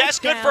player.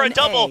 Zest, good for a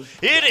double.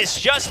 It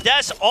is just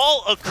Des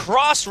all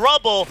across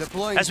rubble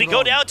as we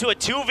go down to a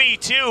 2v2.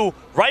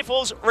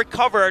 Rifles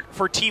recovered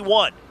for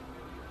T1.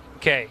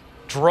 Okay,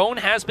 drone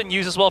has been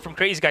used as well from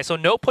Crazy Guy, so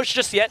no push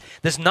just yet.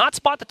 Does not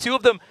spot the 2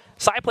 of them,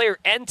 side player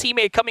and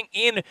teammate coming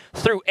in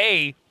through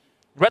A.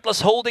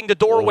 Retless holding the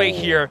doorway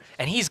here,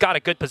 and he's got a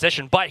good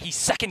position, but he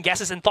second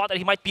guesses and thought that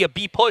he might be a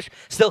B push.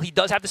 Still, he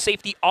does have the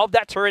safety of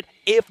that turret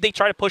if they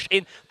try to push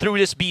in through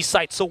this B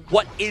site. So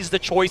what is the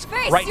choice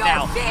right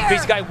now?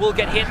 Crazy Guy will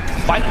get hit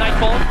by the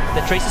Nightfall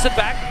that traces it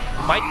back.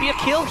 Might be a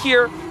kill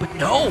here, but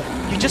no.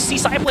 You just see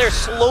side players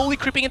slowly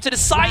creeping into the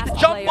side to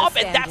jump up,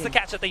 and that's the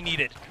catch that they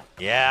needed.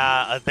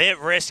 Yeah, a bit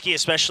risky,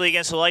 especially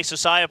against the likes of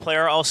Saya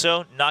player.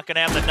 Also, not going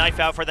to have the knife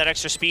out for that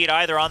extra speed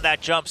either on that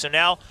jump. So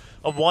now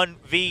a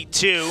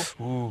 1v2.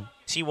 Ooh.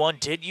 T1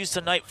 did use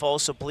the Nightfall,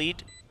 so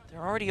Bleed,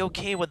 they're already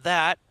okay with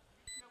that.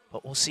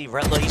 But we'll see.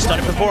 Retla, he's done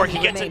it before. He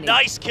gets a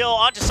nice kill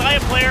onto Saya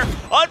player.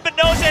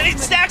 Unbeknownst, and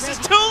Stax is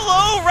too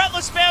low.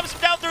 Retla spams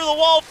him down through the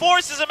wall,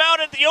 forces him out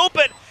in the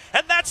open.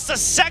 And that's the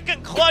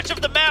second clutch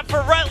of the map for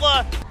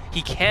Retla.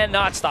 He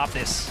cannot stop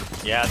this.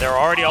 Yeah, they're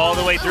already all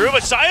the way through,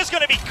 but Saya's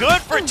going to be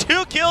good for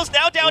 2 kills,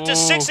 now down to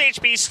 6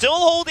 HP, still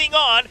holding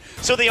on.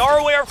 So they are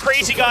aware of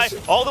Crazy Guy,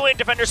 all the way in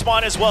defender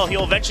spawn as well.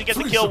 He'll eventually get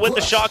the kill with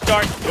the shock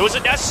dart. It was a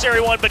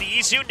necessary one, but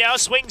Izu now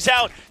swings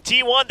out.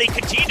 T1, they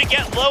continue to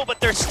get low, but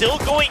they're still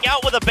going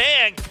out with a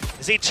bang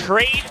as they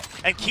trade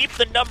and keep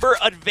the number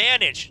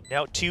advantage.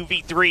 Now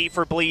 2v3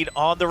 for Bleed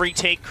on the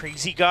retake.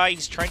 Crazy Guy,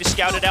 he's trying to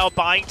scout it out,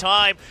 buying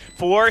time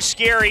for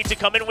Scary to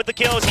come in with the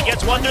kills. He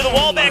gets one through the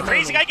wall back.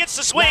 Crazy Guy gets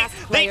the swing.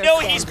 They know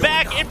he's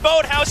back in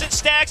Boathouse, and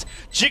Stax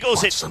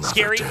jiggles it.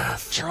 Scary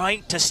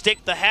trying to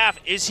stick the half.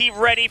 Is he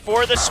ready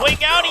for the swing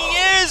out?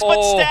 He is, but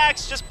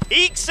Stax just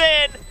peeks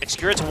in.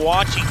 Excurid's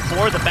watching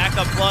for the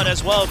backup flood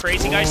as well.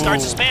 Crazy Guy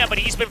starts to spam, but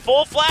he's been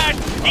full flash.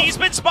 He's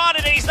been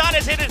spotted, and he's not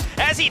as hidden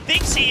as he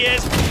thinks he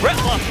is.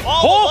 Retla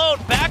all alone.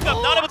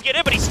 Backup, not able to get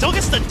in, but he still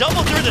gets the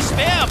double through the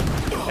spam.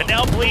 And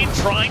now Bleed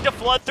trying to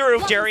flood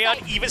through. Darian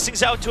evens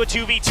things out to a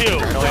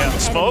 2v2.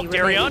 Smoke,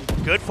 Darian,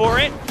 good for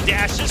it.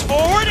 Dashes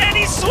forward, and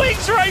he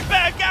swings right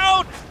back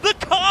out. The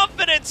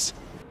confidence.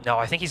 No,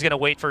 I think he's going to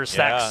wait for Stax.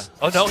 Yeah.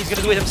 Oh no, he's going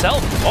to do it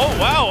himself. Oh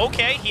wow,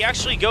 okay. He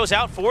actually goes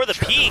out for the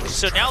peek.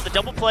 So now the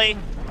double play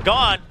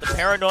gone. The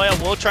paranoia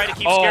will try to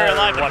keep Scary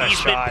alive, but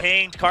he's been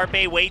pinged.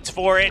 Carpe waits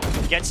for it,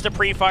 gets the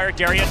pre-fire.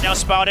 Darian now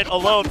spotted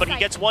alone, but he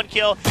gets 1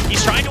 kill.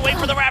 He's trying to wait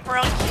for the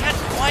wraparound. Can't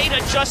quite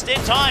adjust in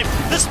time.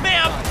 The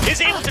spam is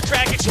able to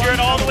track Excurid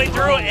all the way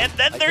through, and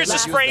then there's a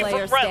spray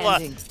from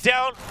Retla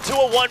down to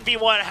a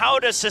 1v1. How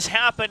does this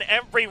happen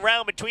every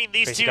round between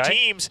these two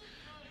teams?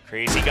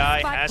 Crazy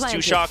Guy has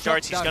 2 shock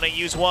darts. He's going to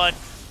use 1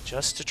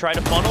 just to try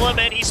to funnel him,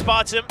 and he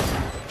spots him.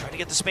 Trying to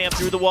get the spam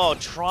through the wall,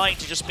 trying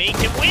to just make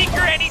him weaker,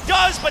 and he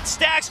does, but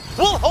Stax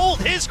will hold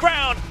his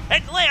ground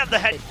and land the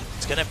head.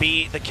 It's going to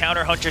be the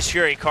counter Hunter's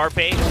Fury.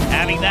 Carpe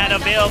having that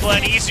available,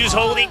 and Izu's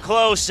holding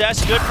close.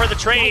 That's good for the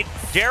trade.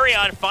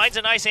 Darian finds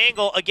a nice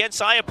angle against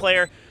Saya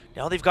player.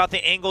 Now they've got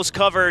the angles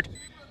covered.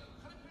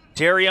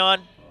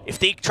 Darian, if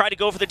they try to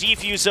go for the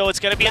defuse, though, it's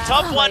going to be a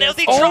tough one.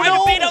 They try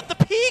to bait out the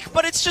peak,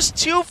 but it's just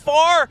too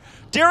far.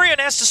 Darian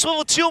has to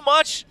swivel too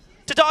much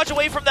to dodge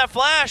away from that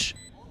flash.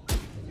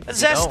 And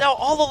Zest now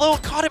all alone,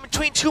 caught in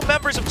between 2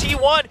 members of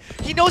T1.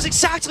 He knows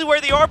exactly where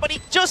they are, but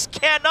he just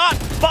cannot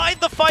find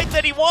the fight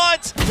that he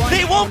wants.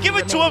 They won't give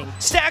it to him.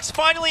 Stax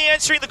finally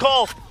answering the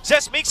call.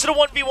 Zest makes it a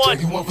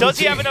 1v1. Does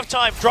he have enough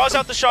time? Draws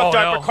out the shock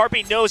dart, but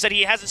Carpe knows that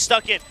he hasn't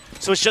stuck it.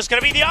 So it's just going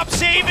to be the up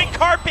save, and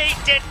Carpe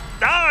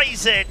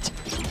denies it.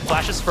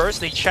 Flashes first,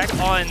 they check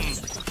on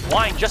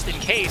line just in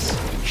case.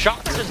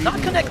 Shock does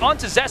not connect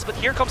onto Zest, but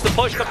here comes the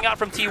push coming out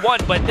from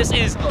T1, but this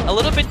is a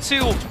little bit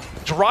too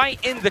dry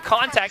in the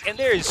contact, and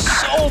there is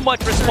so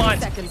much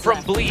response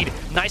from Bleed.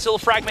 Nice little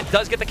fragment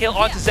does get the kill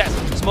onto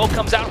Zest. Smoke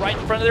comes out right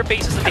in front of their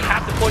faces, and they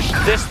have to push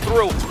this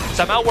through.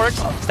 Somehow works.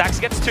 Stax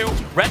gets 2.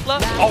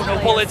 Retla, oh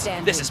no bullets.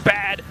 This is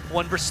bad.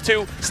 1 versus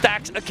 2.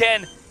 Stax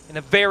again in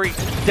a very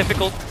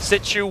difficult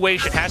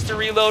situation. Has to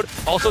reload.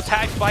 Also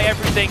tagged by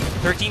everything.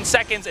 13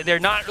 seconds, and they're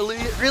not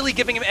really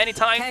giving him any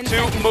time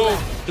to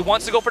move. He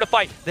wants to go for the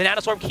fight. The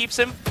Nanoswarm keeps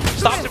him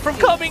stopped him from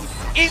coming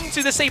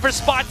into the safer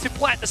spot to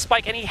plant the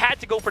spike, and he had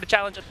to go for the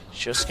challenge.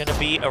 Just going to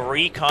be a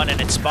recon,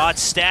 and it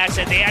spots Stacks,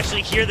 and they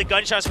actually hear the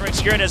gunshots from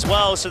Xcurit as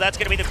well, so that's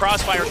going to be the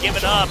crossfire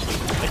given up.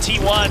 The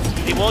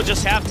T1, they will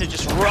just have to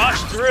just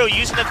rush through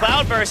using the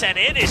Cloudburst, and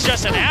it is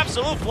just an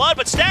absolute flood.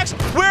 But Stacks,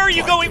 where are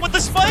you going with the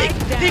spike?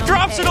 He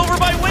drops it over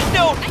by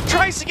window,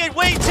 tries to get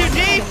way too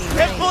deep,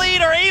 and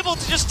Bleed are able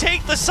to just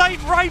take the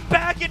site right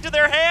back into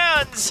their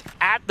hands.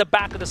 At the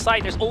back of the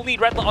site, there's only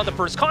Redla on the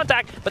first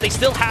contact, but they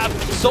still have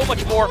so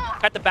much more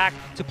at the back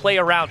to play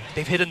around.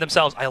 They've hidden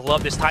themselves. I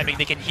love this timing.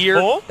 They can hear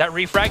that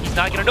refrag. He's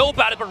not going to know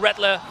about it, but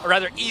Redla, or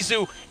rather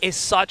Izu, is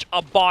such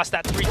a boss.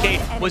 That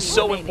 3K was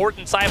so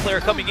important. Side player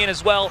coming in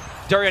as well.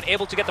 Darian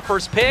able to get the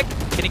first pick.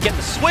 Can he get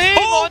the swing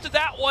onto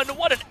that one?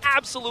 What an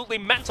absolutely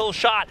mental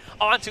shot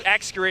onto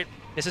Xcurit.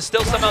 This is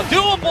still somehow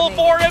doable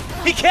for him.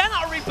 He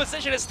cannot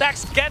reposition his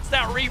Stacks, gets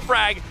that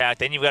refrag.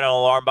 Then you've got an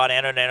alarm bot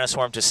and a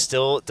nanoswarm to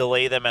still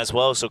delay them as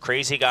well. So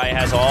Crazy Guy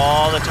has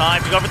all the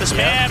time to go for the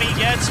spam. He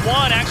gets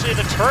one. Actually,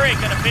 the turret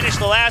gonna finish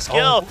the last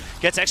kill.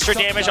 Gets extra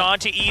damage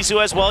onto Izu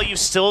as well. You've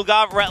still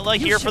got Retla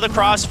here for the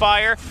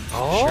crossfire.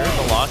 Sure,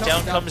 the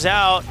lockdown comes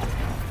out.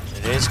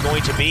 It is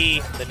going to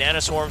be the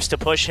nanoswarms to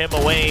push him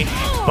away,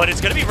 but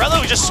it's going to be Retla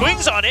who just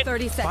swings on it.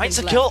 Finds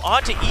the kill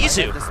onto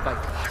Izu.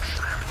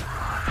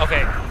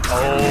 Okay.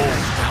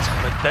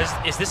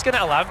 But is this going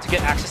to allow him to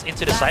get access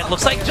into the site?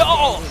 Looks like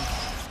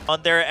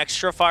on their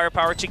extra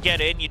firepower to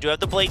get in. You do have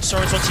the blade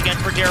swords once again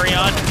for Darian.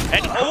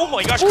 And oh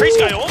my gosh, Crazy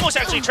Guy almost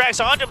actually tracks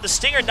onto him. The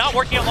Stinger not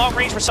working at long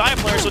range for Side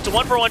player, so it's a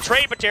 1-for-1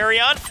 trade, but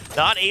Darian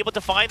not able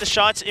to find the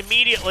shots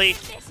immediately.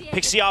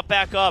 Picks the op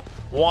back up,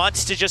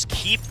 wants to just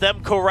keep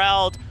them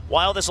corralled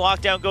while this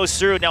lockdown goes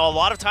through. Now, a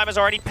lot of time has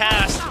already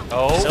passed,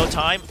 so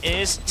time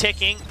is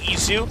ticking.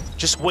 Izu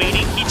just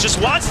waiting. He just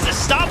wants to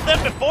stop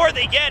them before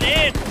they get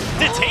in.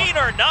 Detain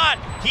or not,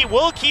 he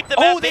will keep them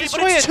at bay,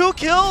 but it's 2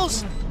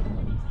 kills.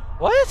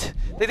 What?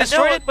 They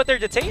destroyed it, but they're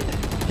detained?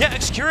 Yeah,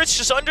 Xcurit's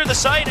just under the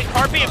site, and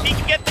Carpe, if he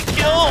can get the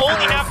kill,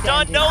 only half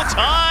done, no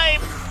time.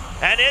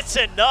 And it's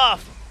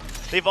enough.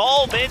 They've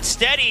all been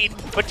steadied,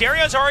 but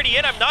Darian's already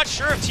in. I'm not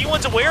sure if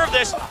T1's aware of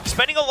this.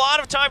 Spending a lot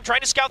of time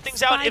trying to scout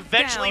things out.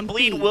 Eventually,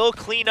 Bleed will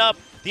clean up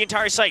the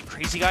entire site.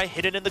 Crazy Guy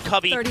hidden in the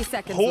cubby,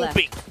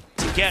 hoping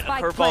to get a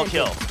curveball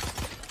kill.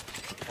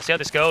 We'll see how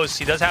this goes.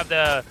 He does have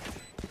the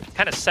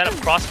kind of set up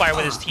crossfire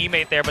with his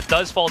teammate there, but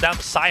does fall down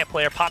to Saya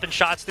player. Popping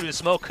shots through the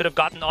smoke, could have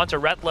gotten onto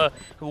Retla,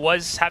 who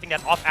was having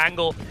that off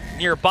angle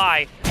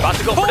nearby. About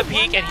to go for the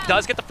peek, and he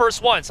does get the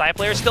first one. Saya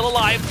player still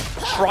alive,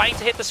 trying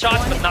to hit the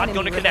shots, but not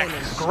going to connect.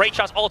 Great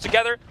shots all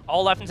together,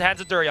 all left into the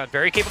hands of Durian.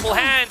 Very capable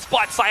hands,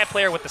 but Saya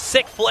player with the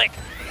sick flick,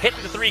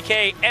 hitting the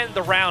 3K, end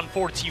the round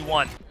for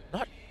T1.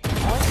 Not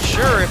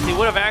sure if they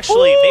would have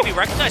actually maybe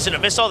recognized it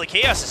and missed all the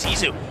chaos as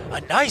Izu.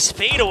 A nice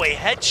fadeaway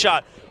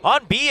headshot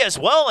on B as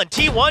well, and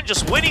T1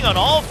 just winning on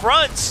all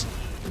fronts.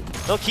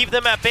 They'll keep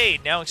them at bay.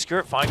 Now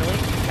Xcurit finally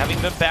having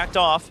been backed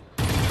off.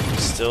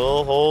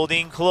 Still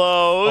holding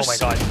close.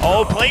 Oh my god.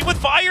 Oh, playing with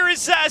fire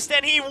is Zest,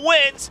 and he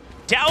wins.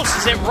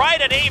 Douses it right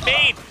at A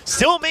main.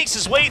 Still makes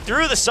his way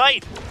through the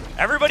site.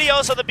 Everybody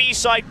else on the B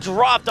side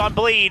dropped on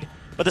Bleed,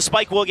 but the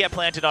spike will get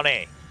planted on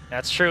A.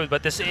 That's true,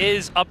 but this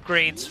is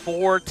upgrades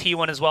for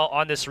T1 as well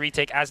on this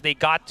retake, as they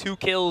got 2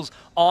 kills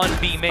on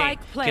B main.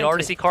 You can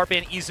already see Carpe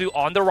and Izu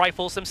on the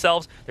rifles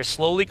themselves. They're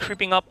slowly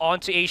creeping up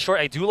onto A short.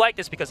 I do like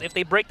this because if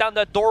they break down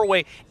that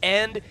doorway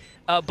and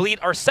Bleed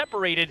are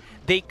separated,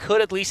 they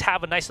could at least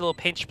have a nice little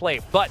pinch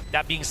play. But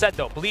that being said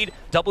though, Bleed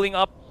doubling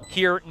up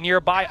here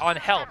nearby on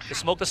Hell. The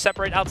smoke to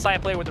separate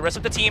outside player with the rest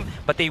of the team,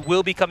 but they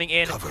will be coming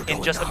in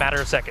just a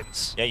matter of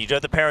seconds. Yeah, you do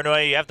have the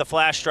paranoia, you have the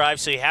flash drive,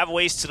 so you have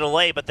ways to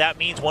delay, but that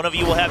means one of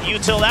you will have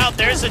util out.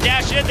 There's the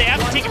dash in. They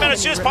have to take him out as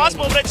soon as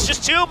possible, but it's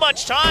just too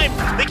much time.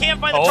 They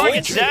can't find the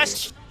target.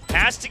 Zest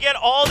has to get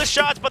all the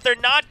shots, but they're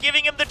not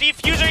giving him the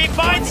diffuser. He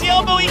finds the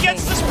elbow, he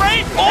gets the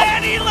spray,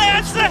 and he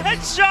lands the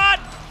headshot.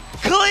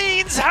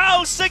 Cleans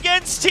house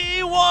against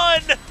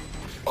T1.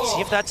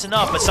 See if that's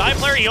enough, but Side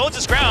player, he holds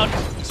his ground.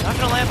 He's not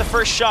going to land the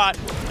first shot.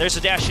 There's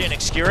a dash in.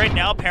 Xcurit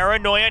now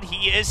paranoid.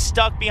 He is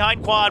stuck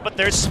behind quad, but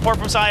there's support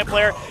from Side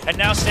player. And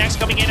now Stacks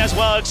coming in as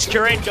well.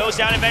 Xcurit goes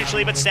down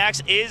eventually, but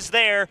Stacks is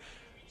there.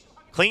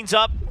 Cleans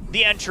up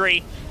the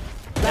entry.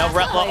 Now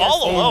Retla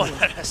all alone.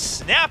 A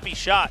snappy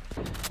shot.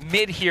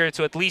 Mid here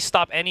to at least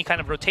stop any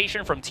kind of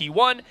rotation from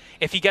T1.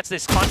 If he gets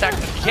this contact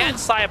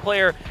against Saya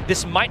player,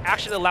 this might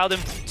actually allow them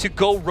to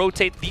go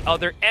rotate the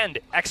other end.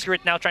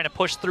 Xcurit now trying to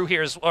push through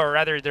here, or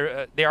rather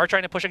they are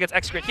trying to push against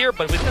Xcurit here,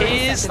 but with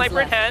his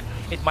sniper in hand,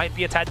 it might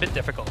be a tad bit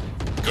difficult.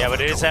 Yeah, but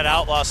it is that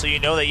outlaw, so you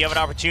know that you have an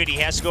opportunity. He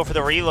has to go for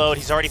the reload.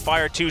 He's already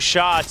fired 2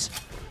 shots.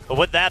 But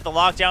with that, the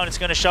lockdown is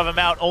going to shove him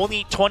out.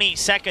 Only 20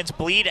 seconds.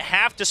 Bleed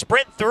have to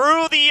sprint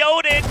through the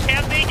Odin.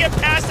 Can they get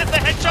past it? The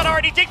headshot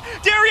already digged.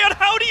 Darian,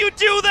 how do you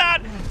do that?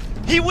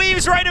 He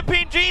weaves right at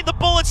PG. The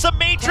bullets, the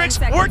Matrix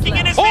working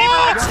in his favor.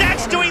 And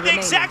Stacks doing the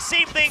exact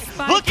same thing,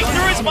 looking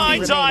through his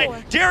mind's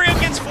eye. Darian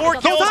gets 4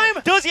 kills.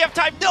 Does he have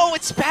time? No,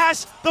 it's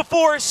past the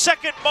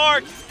 4-second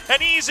mark.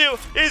 And Izu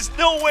is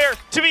nowhere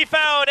to be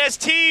found as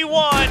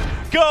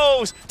T1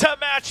 goes to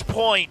match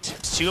point.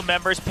 2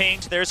 members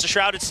pinged. There's the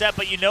shrouded set,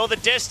 but you know the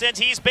distance.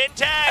 He's been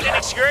tagged, and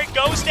Excurrent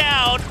goes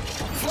down.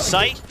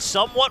 Sight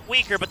somewhat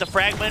weaker, but the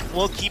fragment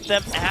will keep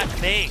them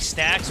at bay.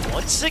 Stacks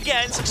once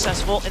again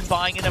successful in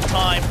buying enough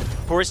time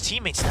for his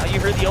teammates. Now you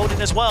heard the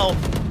Odin as well.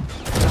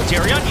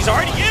 Darion, he's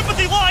already in, but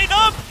they line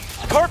up.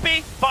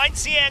 Carpe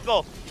finds the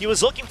angle. He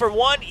was looking for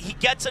one. He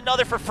gets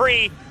another for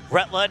free.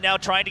 Retla now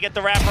trying to get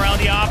the wrap around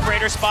the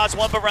operator. Spots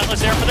one, but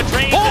Retla's there for the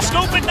trade. The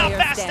scope is not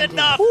fast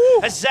enough.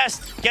 As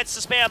Zest gets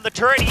to spam the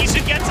turret.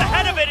 Izu gets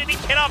ahead of it, and he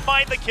cannot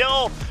find the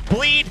kill.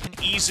 Bleed, and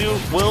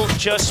Izu will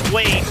just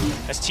wait.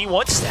 As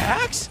T1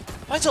 Stacks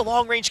finds a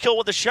long-range kill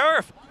with the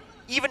Sheriff,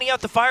 evening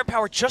out the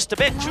firepower just a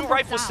bit. 2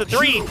 rifles to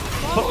 3,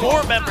 but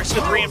 4 members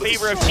to 3 in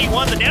favor of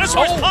T1. The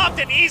Nanosword's popped,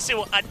 and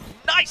Izu, a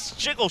nice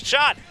jiggle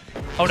shot.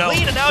 Oh no.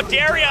 Cleaning out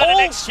Darion, and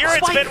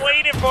Excurrent's been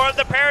waiting for him.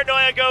 The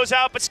paranoia goes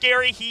out, but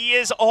Scary, he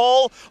is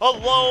all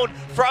alone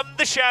from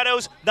the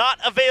shadows, not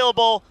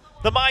available.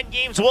 The mind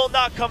games will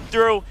not come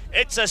through.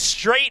 It's a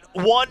straight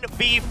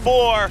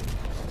 1v4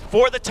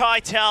 for the TIE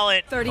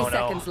talent. 30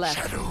 seconds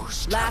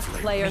left. Last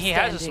player He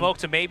has a smoke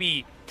to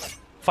maybe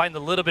find a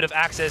little bit of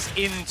access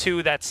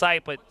into that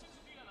site, but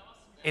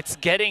it's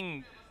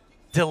getting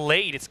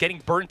delayed. It's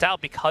getting burnt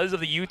out because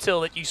of the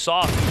util that you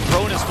saw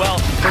thrown as well.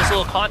 First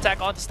little contact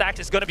onto Stacks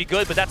is going to be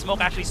good, but that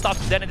smoke actually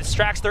stops him dead and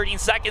distracts. 13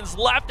 seconds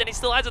left, and he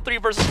still has a 3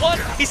 versus 1.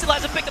 He still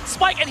has a pick up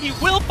spike, and he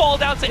will fall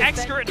down to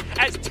Excurrent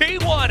as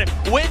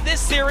T1 win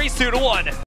this series 2-1.